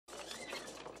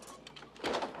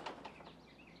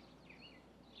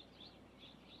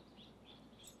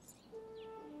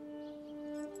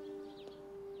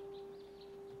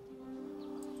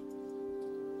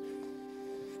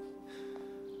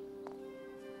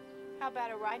How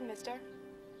about a ride, mister?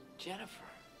 Jennifer.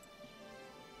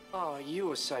 Oh,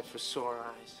 you a sight for sore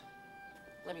eyes.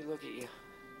 Let me look at you.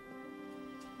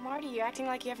 Marty, you're acting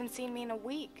like you haven't seen me in a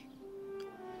week.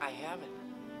 I haven't.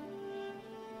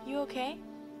 You okay?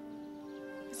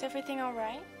 Is everything all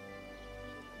right?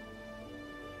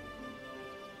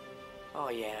 Oh,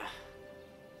 yeah.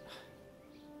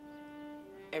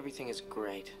 Everything is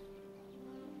great.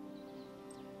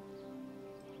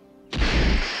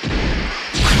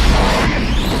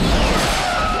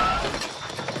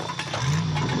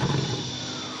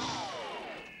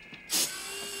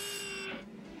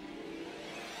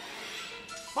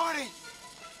 Marty!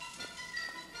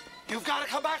 You've got to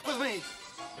come back with me!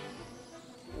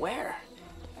 Where?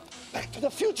 Back to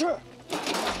the future!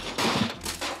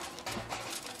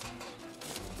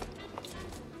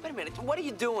 Wait a minute, what are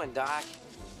you doing, Doc?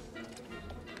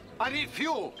 I need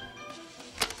fuel!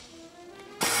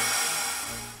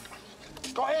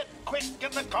 Go ahead, quick,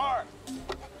 get in the car!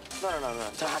 No,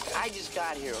 Doc, I just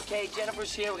got here, okay?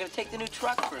 Jennifer's here, we're gonna take the new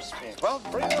truck for a spin. Well,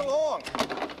 bring her along.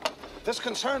 This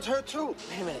concerns her, too.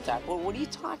 Wait a minute, Doc, what are you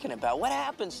talking about? What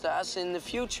happens to us in the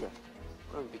future?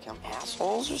 What, do we become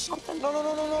assholes or something?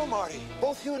 No, Marty.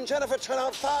 Both you and Jennifer turn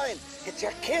out fine. It's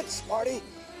your kids, Marty.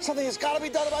 Something has got to be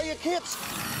done about your kids.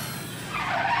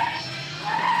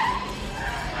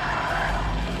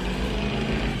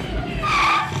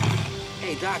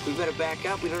 Hey, Doc, we better back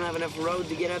up. We don't have enough road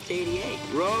to get up to 88.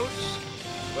 Roads?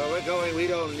 Where we're going, we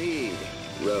don't need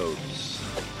roads.